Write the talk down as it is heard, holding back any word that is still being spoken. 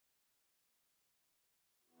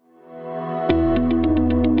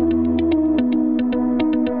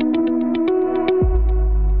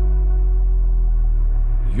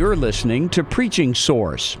You're listening to Preaching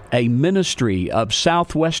Source, a ministry of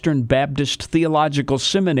Southwestern Baptist Theological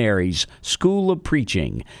Seminary's School of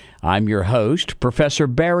Preaching. I'm your host, Professor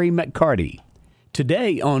Barry McCarty.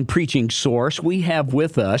 Today on Preaching Source, we have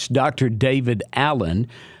with us Dr. David Allen,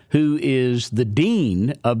 who is the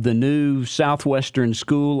Dean of the new Southwestern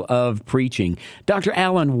School of Preaching. Dr.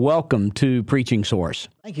 Allen, welcome to Preaching Source.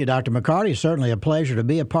 Thank you, Dr. McCarty. It's certainly a pleasure to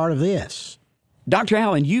be a part of this. Dr.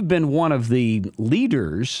 Allen, you've been one of the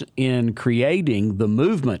leaders in creating the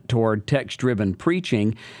movement toward text-driven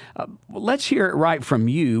preaching. Let's hear it right from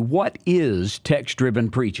you. What is text-driven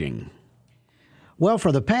preaching? Well,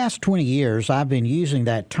 for the past 20 years, I've been using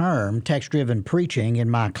that term, text-driven preaching, in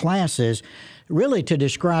my classes, really to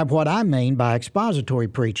describe what I mean by expository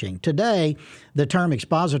preaching. Today, the term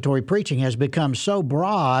expository preaching has become so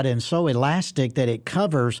broad and so elastic that it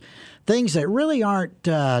covers things that really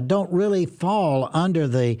don't really fall under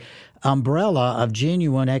the umbrella of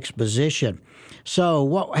genuine exposition. So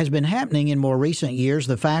what has been happening in more recent years,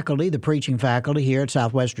 the preaching faculty here at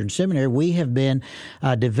Southwestern Seminary, we have been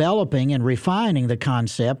developing and refining the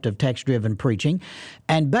concept of text-driven preaching.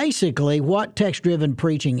 And basically what text-driven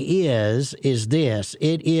preaching is this.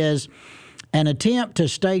 It is an attempt to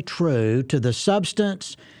stay true to the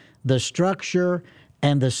substance, the structure,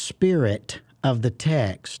 and the spirit of the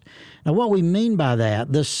text. Now, what we mean by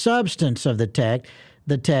that, the substance of the text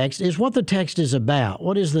is what the text is about.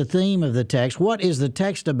 What is the theme of the text? What is the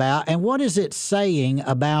text about? And what is it saying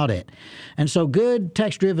about it? And so good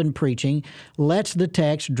text-driven preaching lets the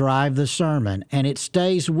text drive the sermon, and it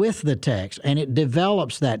stays with the text, and it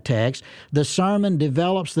develops that text. The sermon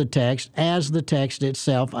develops the text as the text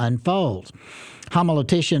itself unfolds.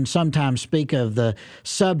 Homiletians sometimes speak of the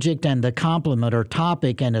subject and the complement or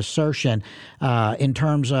topic and assertion in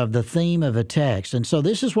terms of the theme of a text. And so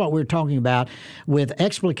this is what we're talking about with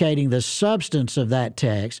explicating the substance of that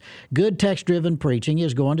text. Good text-driven preaching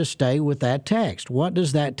is going to stay with that text. What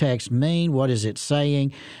does that text mean? What is it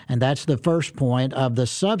saying? And that's the first point of the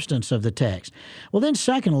substance of the text. Well, then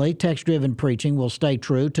secondly, text-driven preaching will stay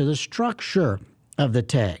true to the structure of the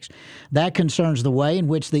text. That concerns the way in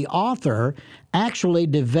which the author actually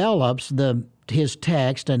develops his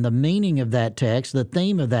text and the meaning of that text, the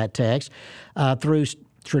theme of that text, through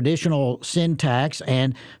traditional syntax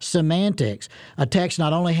and semantics. A text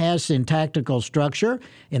not only has syntactical structure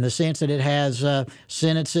in the sense that it has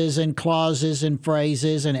sentences and clauses and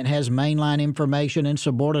phrases, and it has mainline information and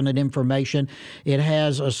subordinate information. It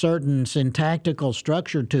has a certain syntactical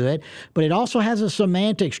structure to it, but it also has a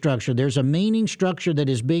semantic structure. There's a meaning structure that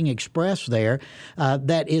is being expressed there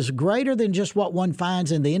that is greater than just what one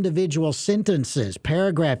finds in the individual sentences.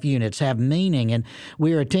 Paragraph units have meaning, and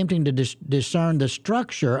we are attempting to discern the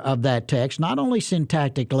structure of that text, not only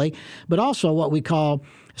syntactically, but also what we call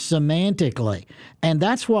semantically. And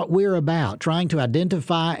that's what we're about, trying to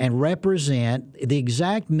identify and represent the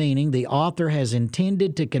exact meaning the author has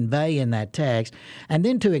intended to convey in that text, and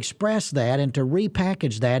then to express that and to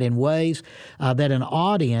repackage that in ways that an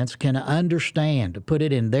audience can understand, to put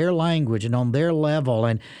it in their language and on their level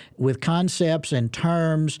and with concepts and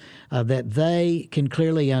terms that they can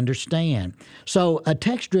clearly understand. So a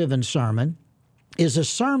text-driven sermon is a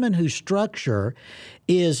sermon whose structure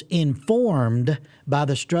is informed by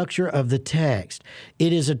the structure of the text.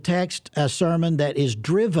 It is a sermon that is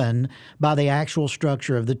driven by the actual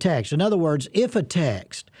structure of the text. In other words, if a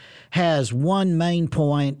text has one main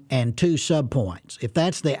point and two subpoints, if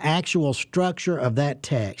that's the actual structure of that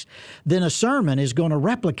text, then a sermon is going to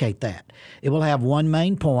replicate that. It will have one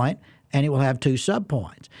main point and it will have two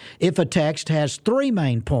subpoints. If a text has three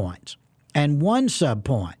main points and one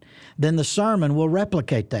subpoint, then the sermon will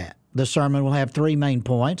replicate that. The sermon will have three main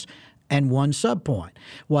points and one subpoint.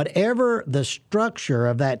 Whatever the structure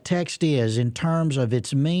of that text is in terms of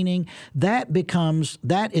its meaning, that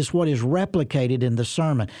is what is replicated in the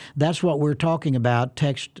sermon. That's what we're talking about,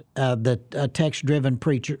 text-driven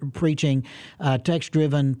preaching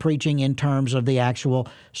in terms of the actual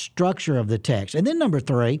structure of the text. And then number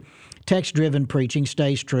three, text-driven preaching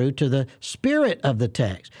stays true to the spirit of the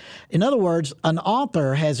text. In other words, an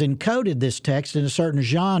author has encoded this text in a certain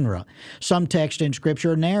genre. Some texts in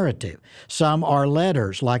Scripture are narrative. Some are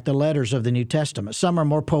letters, like the letters of the New Testament. Some are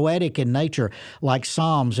more poetic in nature, like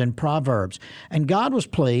Psalms and Proverbs. And God was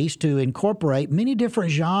pleased to incorporate many different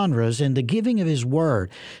genres in the giving of His Word.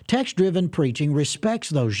 Text-driven preaching respects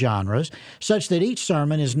those genres such that each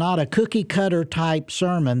sermon is not a cookie-cutter type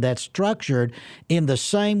sermon that's structured in the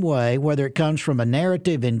same way, whether it comes from a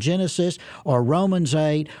narrative in Genesis or Romans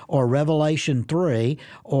 8 or Revelation 3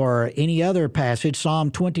 or any other passage, Psalm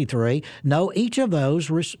 23. No, each of those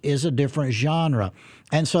is a different genre.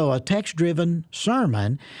 And so a text-driven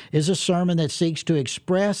sermon is a sermon that seeks to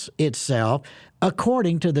express itself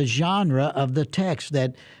according to the genre of the text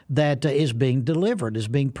that is being delivered, is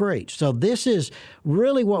being preached. So this is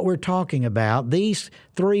really what we're talking about. These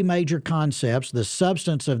three major concepts, the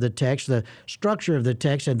substance of the text, the structure of the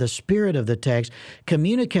text, and the spirit of the text,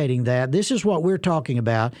 communicating that, this is what we're talking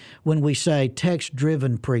about when we say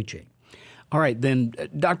text-driven preaching. All right, then,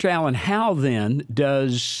 Dr. Allen, how then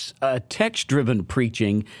does text-driven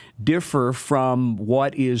preaching differ from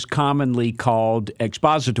what is commonly called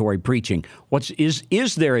expository preaching?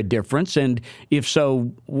 Is there a difference? And if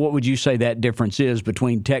so, what would you say that difference is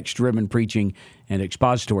between text-driven preaching and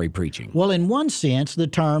expository preaching? Well, in one sense, the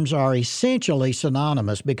terms are essentially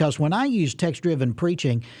synonymous, because when I use text-driven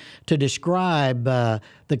preaching to describe the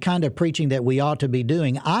kind of preaching that we ought to be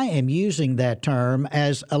doing, I am using that term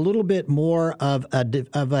as a little bit more of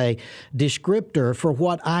a descriptor for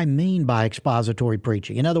what I mean by expository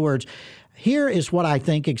preaching. In other words, here is what I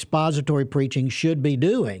think expository preaching should be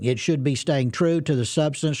doing. It should be staying true to the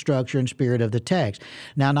substance, structure, and spirit of the text.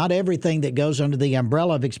 Now, not everything that goes under the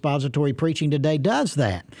umbrella of expository preaching today does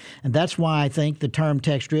that. And that's why I think the term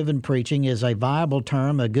text-driven preaching is a viable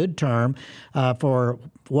term, a good term for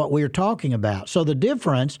what we're talking about. So the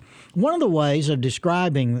difference, one of the ways of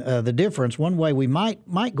describing the difference, one way we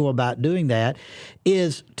might go about doing that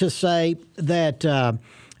is to say that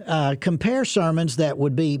compare sermons that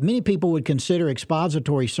would be, many people would consider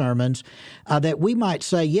expository sermons, that we might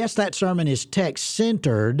say, yes, that sermon is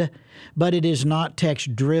text-centered, but it is not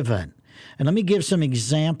text-driven. And let me give some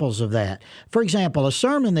examples of that. For example, a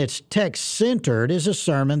sermon that's text-centered is a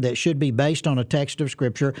sermon that should be based on a text of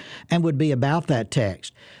Scripture and would be about that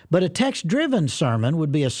text. But a text-driven sermon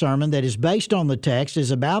would be a sermon that is based on the text,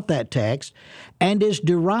 is about that text, and is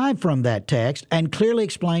derived from that text and clearly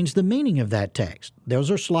explains the meaning of that text.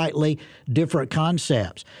 Those are slightly different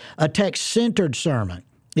concepts. A text-centered sermon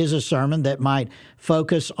is a sermon that might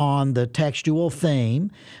focus on the textual theme,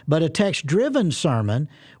 but a text-driven sermon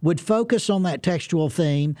would focus on that textual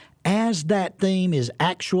theme as that theme is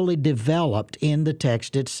actually developed in the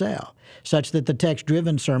text itself, such that the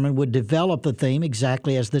text-driven sermon would develop the theme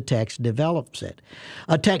exactly as the text develops it.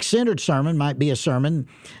 A text-centered sermon might be a sermon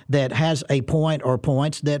that has a point or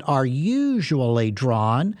points that are usually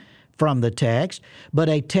drawn from the text, but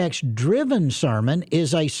a text-driven sermon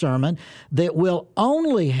is a sermon that will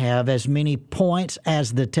only have as many points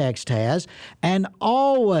as the text has, and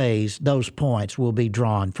always those points will be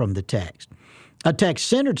drawn from the text. A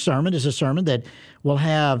text-centered sermon is a sermon that will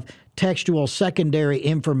have textual secondary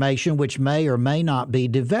information which may or may not be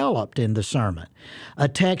developed in the sermon. A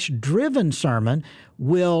text-driven sermon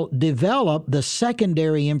will develop the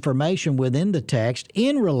secondary information within the text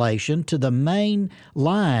in relation to the main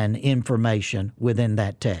line information within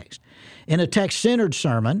that text. In a text-centered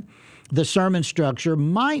sermon, the sermon structure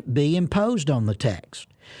might be imposed on the text.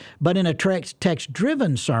 But in a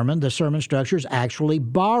text-driven sermon, the sermon structure is actually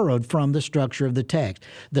borrowed from the structure of the text.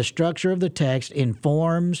 The structure of the text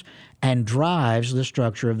informs and drives the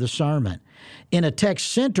structure of the sermon. In a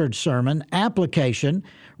text-centered sermon, application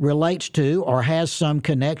relates to or has some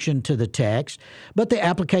connection to the text, but the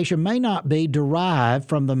application may not be derived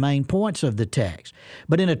from the main points of the text.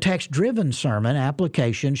 But in a text-driven sermon,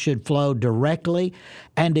 application should flow directly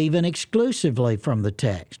and even exclusively from the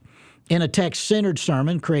text. In a text-centered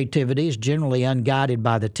sermon, creativity is generally unguided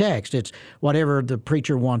by the text. It's whatever the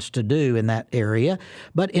preacher wants to do in that area.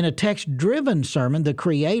 But in a text-driven sermon, the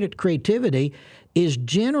creativity is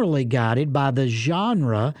generally guided by the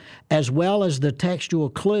genre as well as the textual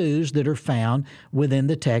clues that are found within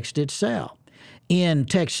the text itself. In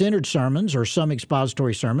text-centered sermons or some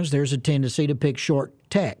expository sermons, there's a tendency to pick short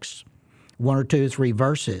texts, 1 or 2 or 3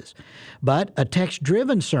 verses. But a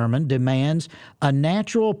text-driven sermon demands a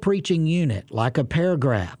natural preaching unit, like a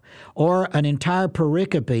paragraph, or an entire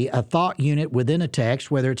pericope, a thought unit within a text,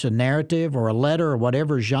 whether it's a narrative or a letter or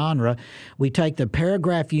whatever genre. We take the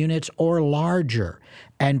paragraph units or larger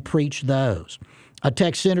and preach those. A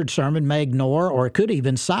text-centered sermon may ignore or could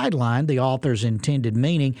even sideline the author's intended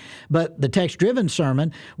meaning, but the text-driven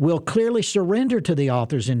sermon will clearly surrender to the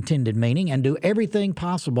author's intended meaning and do everything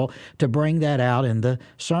possible to bring that out in the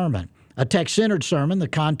sermon. A text-centered sermon, the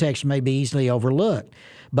context may be easily overlooked,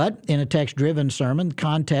 but in a text-driven sermon,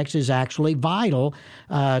 context is actually vital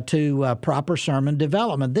to proper sermon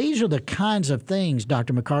development. These are the kinds of things,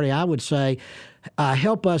 Dr. McCarty, I would say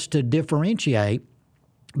help us to differentiate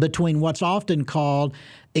between what's often called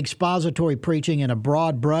expository preaching in a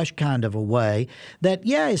broad brush kind of a way that,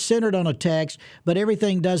 is centered on a text, but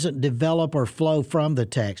everything doesn't develop or flow from the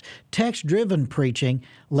text. Text-driven preaching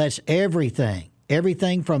lets everything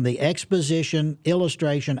Everything from the exposition,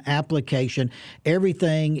 illustration, application,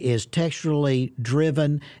 everything is textually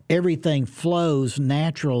driven. Everything flows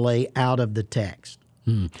naturally out of the text.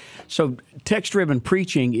 So text-driven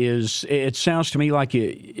preaching it sounds to me like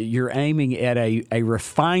you're aiming at a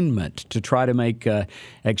refinement to try to make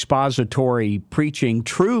expository preaching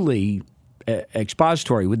truly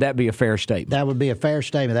expository. Would that be a fair statement? That would be a fair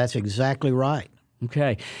statement. That's exactly right.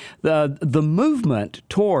 Okay. The movement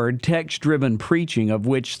toward text-driven preaching, of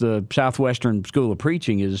which the Southwestern School of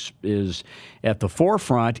Preaching is at the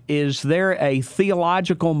forefront, is there a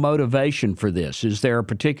theological motivation for this? Is there a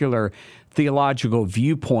particular theological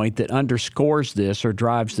viewpoint that underscores this or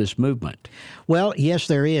drives this movement? Well, yes,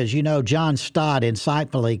 there is. You know, John Stott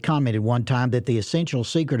insightfully commented one time that the essential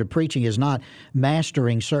secret of preaching is not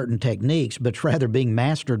mastering certain techniques, but rather being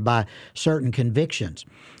mastered by certain convictions.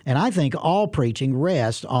 And I think all preaching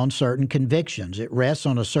rests on certain convictions. It rests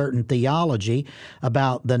on a certain theology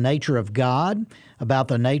about the nature of God, about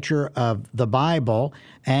the nature of the Bible,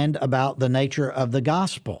 and about the nature of the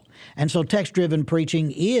gospel. And so text-driven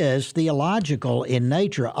preaching is theological in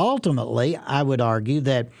nature. Ultimately, I would argue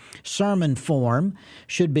that sermon form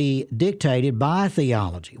should be dictated by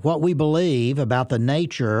theology. What we believe about the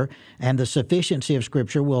nature and the sufficiency of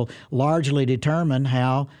Scripture will largely determine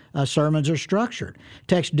how sermons are structured.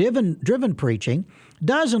 Text-driven preaching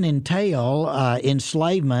doesn't entail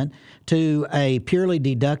enslavement to a purely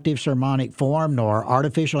deductive sermonic form nor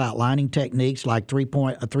artificial outlining techniques like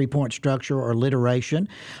a three-point structure or alliteration.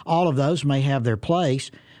 All of those may have their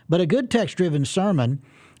place, but a good text-driven sermon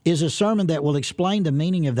is a sermon that will explain the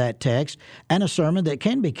meaning of that text, and a sermon that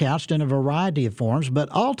can be couched in a variety of forms,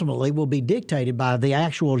 but ultimately will be dictated by the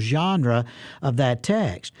actual genre of that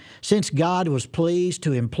text. Since God was pleased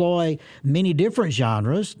to employ many different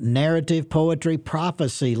genres, narrative, poetry,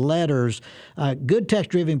 prophecy, letters, good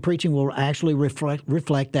text-driven preaching will actually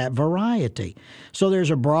reflect that variety. So there's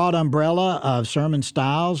a broad umbrella of sermon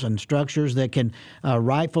styles and structures that can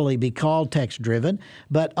rightfully be called text-driven,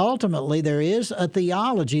 but ultimately there is a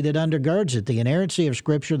theology that undergirds it. The inerrancy of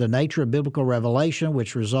Scripture, the nature of biblical revelation,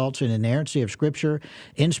 which results in inerrancy of Scripture,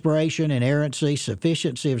 inspiration, inerrancy,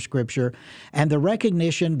 sufficiency of Scripture, and the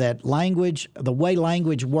recognition that language, the way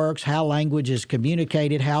language works, how language is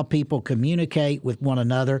communicated, how people communicate with one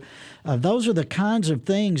another, those are the kinds of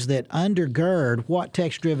things that undergird what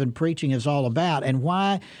text-driven preaching is all about and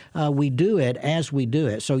why we do it as we do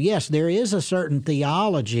it. So yes, there is a certain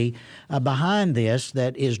theology behind this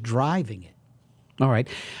that is driving it. All right.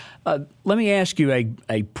 Let me ask you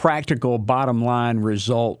a practical bottom line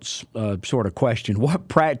results sort of question. What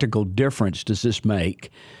practical difference does this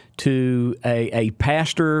make to a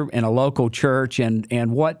pastor in a local church,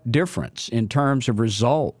 and what difference in terms of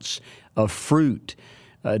results of fruit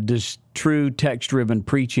does true text-driven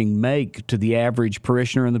preaching make to the average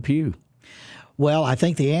parishioner in the pew? Well, I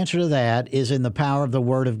think the answer to that is in the power of the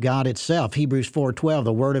Word of God itself. Hebrews 4:12,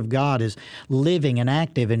 the Word of God is living and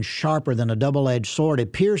active and sharper than a double-edged sword.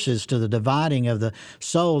 It pierces to the dividing of the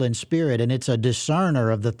soul and spirit, and it's a discerner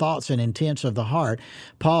of the thoughts and intents of the heart.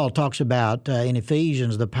 Paul talks about in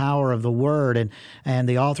Ephesians the power of the Word, and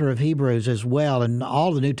the author of Hebrews as well, and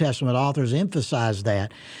all the New Testament authors emphasize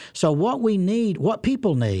that. So what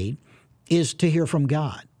people need is to hear from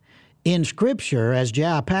God. In Scripture, as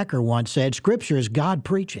J.I. Packer once said, Scripture is God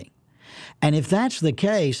preaching. And if that's the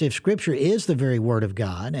case, if Scripture is the very Word of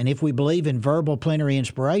God, and if we believe in verbal plenary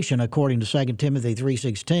inspiration according to 2 Timothy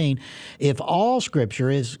 3:16, if all Scripture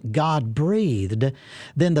is God-breathed,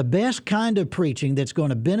 then the best kind of preaching that's going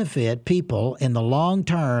to benefit people in the long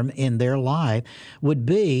term in their life would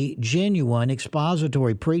be genuine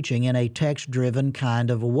expository preaching in a text-driven kind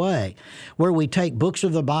of a way, where we take books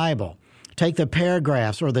of the Bible, take the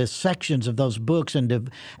paragraphs or the sections of those books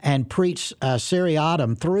and preach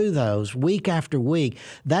seriatim through those week after week.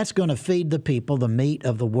 That's going to feed the people the meat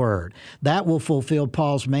of the Word. That will fulfill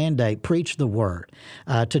Paul's mandate, preach the Word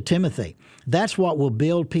to Timothy. That's what will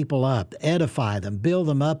build people up, edify them, build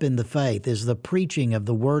them up in the faith, is the preaching of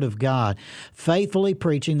the Word of God, faithfully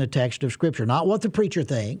preaching the text of Scripture. Not what the preacher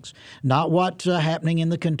thinks, not what's happening in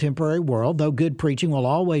the contemporary world, though good preaching will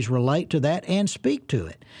always relate to that and speak to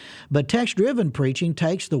it. But text-driven preaching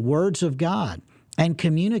takes the words of God and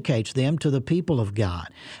communicates them to the people of God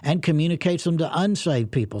and communicates them to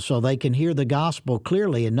unsaved people so they can hear the gospel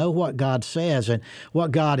clearly and know what God says and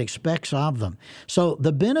what God expects of them. So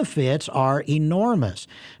the benefits are enormous.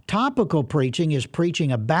 Topical preaching is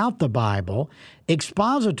preaching about the Bible.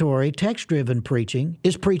 Expository, text-driven preaching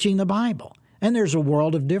is preaching the Bible. And there's a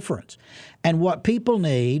world of difference. And what people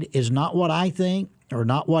need is not what I think or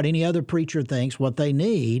not what any other preacher thinks. What they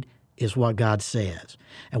need is what God says.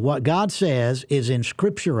 And what God says is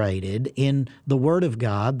inscripturated in the Word of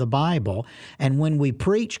God, the Bible. And when we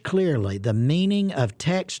preach clearly the meaning of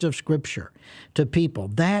text of Scripture to people,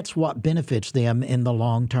 that's what benefits them in the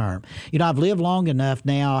long term. You know, I've lived long enough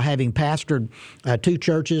now, having pastored 2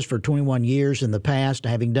 churches for 21 years in the past,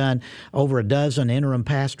 having done over a dozen interim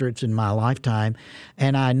pastorates in my lifetime,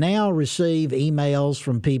 and I now receive emails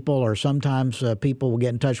from people, or sometimes people will get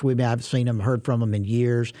in touch with me. I've seen them, heard from them in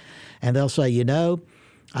years, and they'll say, you know,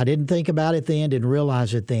 I didn't think about it then, didn't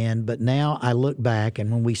realize it then, but now I look back, and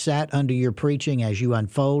when we sat under your preaching as you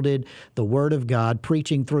unfolded the Word of God,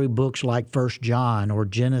 preaching through books like 1 John or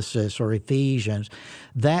Genesis or Ephesians,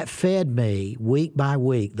 that fed me week by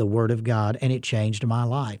week the Word of God, and it changed my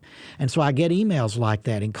life. And so I get emails like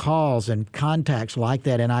that and calls and contacts like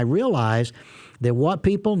that, and I realize that what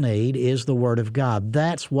people need is the Word of God.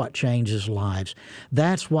 That's what changes lives.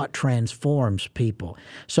 That's what transforms people.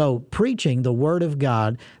 So preaching the Word of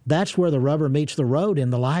God, that's where the rubber meets the road in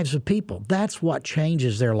the lives of people. That's what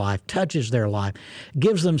changes their life, touches their life,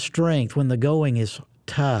 gives them strength when the going is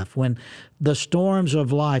tough, when the storms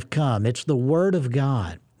of life come. It's the Word of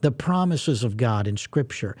God, the promises of God in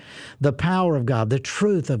Scripture, the power of God, the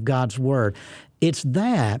truth of God's Word. It's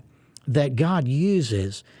that God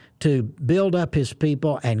uses to build up His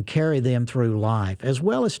people and carry them through life, as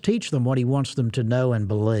well as teach them what He wants them to know and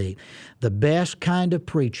believe. The best kind of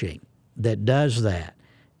preaching that does that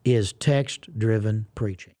is text-driven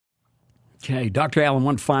preaching. Okay, Dr. Allen,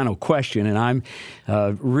 one final question, and I'm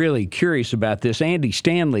really curious about this. Andy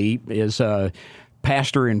Stanley is a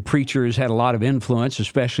pastor and preacher, has had a lot of influence,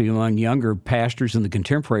 especially among younger pastors in the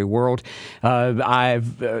contemporary world.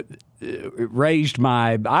 I've raised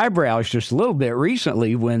my eyebrows just a little bit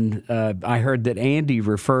recently when I heard that Andy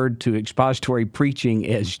referred to expository preaching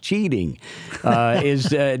as cheating. Are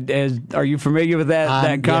you familiar with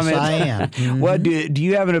that comment? Yes, I am. Mm-hmm. Well, do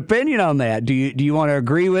you have an opinion on that? Do you want to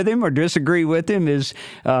agree with him or disagree with him?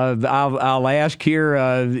 I'll ask here,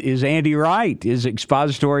 is Andy right? Is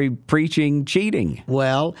expository preaching cheating?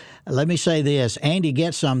 Well, let me say this. Andy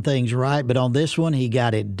gets some things right, but on this one, he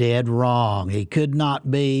got it dead wrong. He could not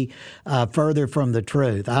be further from the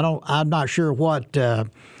truth. I'm not sure what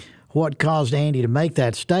caused Andy to make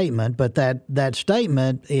that statement, but that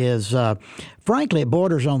statement is, frankly, it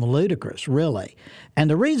borders on the ludicrous, really. And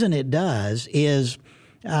the reason it does is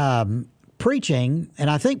preaching, and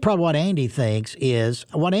I think probably what Andy's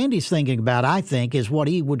thinking about, I think, is what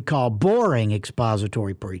he would call boring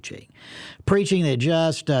expository preaching. Preaching that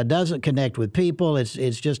just doesn't connect with people. It's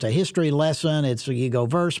just a history lesson. You go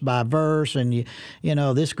verse by verse, and you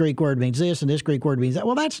know this Greek word means this, and this Greek word means that.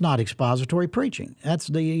 Well, that's not expository preaching.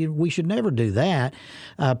 We should never do that.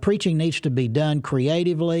 Preaching needs to be done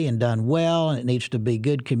creatively and done well, and it needs to be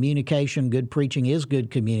good communication. Good preaching is good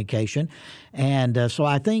communication, and so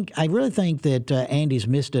I really think that Andy's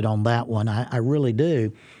missed it on that one. I really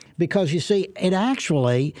do. Because, you see,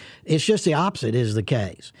 it's just the opposite is the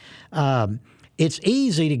case. It's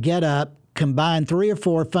easy to get up, combine 3 or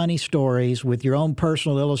 4 funny stories with your own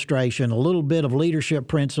personal illustration, a little bit of leadership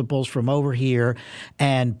principles from over here,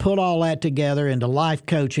 and put all that together into life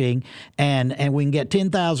coaching, and we can get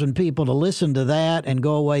 10,000 people to listen to that and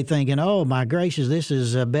go away thinking, oh, my gracious, this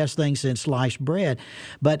is the best thing since sliced bread.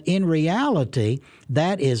 But in reality,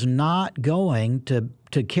 that is not going to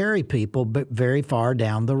carry people but very far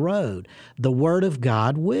down the road. The Word of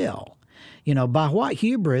God will. You know, by what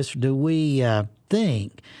hubris do we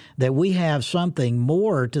think that we have something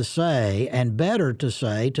more to say and better to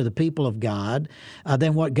say to the people of God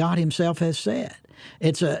than what God Himself has said?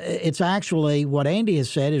 It's actually what Andy has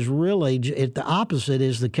said is really the opposite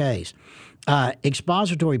is the case.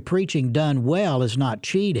 Expository preaching done well is not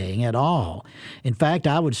cheating at all. In fact,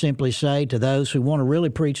 I would simply say to those who want to really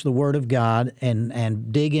preach the Word of God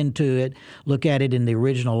and dig into it, look at it in the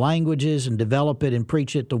original languages and develop it and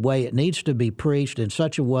preach it the way it needs to be preached in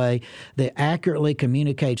such a way that accurately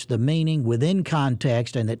communicates the meaning within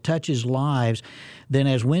context and that touches lives, then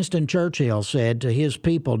as Winston Churchill said to his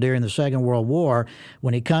people during the Second World War,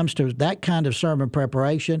 when it comes to that kind of sermon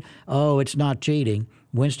preparation, it's not cheating.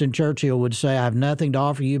 Winston Churchill would say, I have nothing to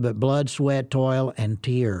offer you but blood, sweat, toil, and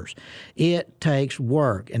tears. It takes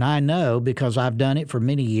work. And I know because I've done it for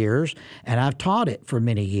many years and I've taught it for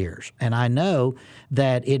many years. And I know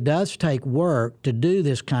that it does take work to do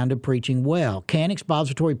this kind of preaching well. Can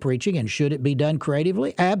expository preaching, and should it be done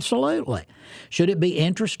creatively? Absolutely. Should it be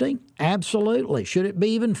interesting? Absolutely. Should it be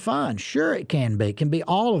even fun? Sure it can be. It can be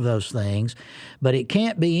all of those things, but it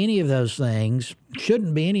can't be any of those things,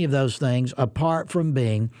 shouldn't be any of those things apart from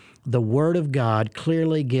being the Word of God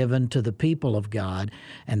clearly given to the people of God.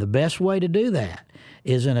 And the best way to do that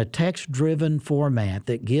is in a text-driven format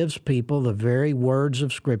that gives people the very words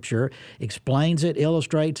of Scripture, explains it,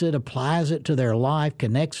 illustrates it, applies it to their life,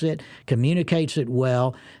 connects it, communicates it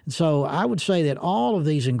well. So I would say that all of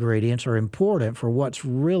these ingredients are important for what's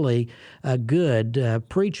really good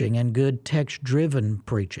preaching and good text-driven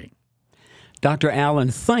preaching. Dr.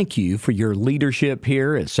 Allen, thank you for your leadership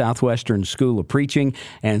here at Southwestern School of Preaching,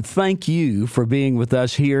 and thank you for being with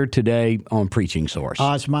us here today on Preaching Source.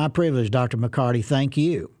 It's my privilege, Dr. McCarty. Thank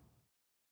you.